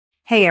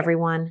Hey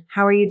everyone,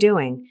 how are you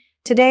doing?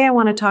 Today I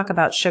want to talk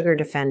about Sugar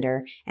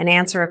Defender and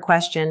answer a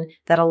question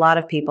that a lot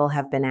of people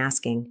have been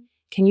asking.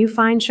 Can you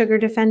find Sugar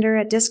Defender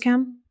at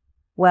Dischem?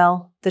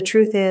 Well, the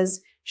truth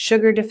is,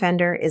 Sugar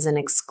Defender is an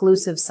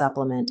exclusive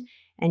supplement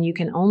and you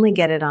can only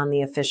get it on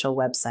the official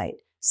website.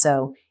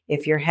 So,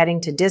 if you're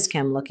heading to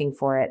Dischem looking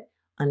for it,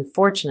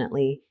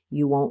 unfortunately,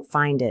 you won't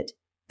find it.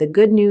 The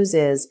good news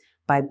is,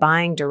 by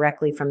buying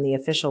directly from the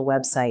official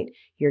website,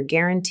 you're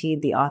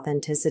guaranteed the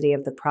authenticity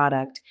of the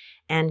product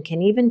and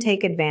can even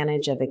take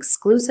advantage of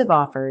exclusive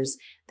offers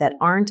that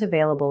aren't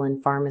available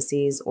in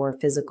pharmacies or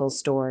physical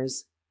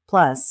stores.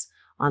 Plus,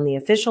 on the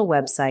official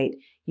website,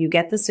 you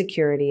get the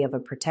security of a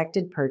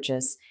protected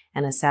purchase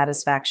and a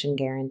satisfaction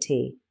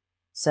guarantee.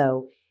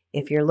 So,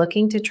 if you're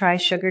looking to try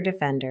Sugar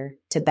Defender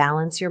to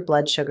balance your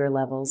blood sugar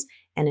levels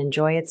and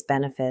enjoy its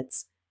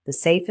benefits, the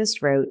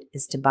safest route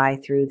is to buy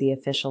through the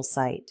official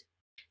site.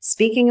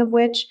 Speaking of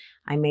which,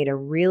 I made a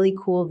really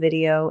cool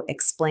video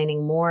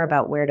explaining more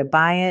about where to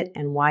buy it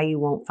and why you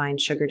won't find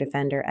Sugar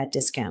Defender at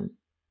Dischem.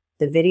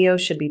 The video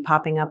should be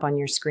popping up on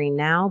your screen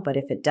now, but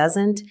if it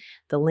doesn't,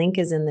 the link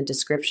is in the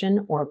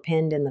description or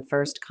pinned in the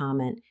first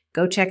comment.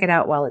 Go check it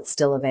out while it's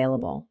still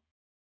available.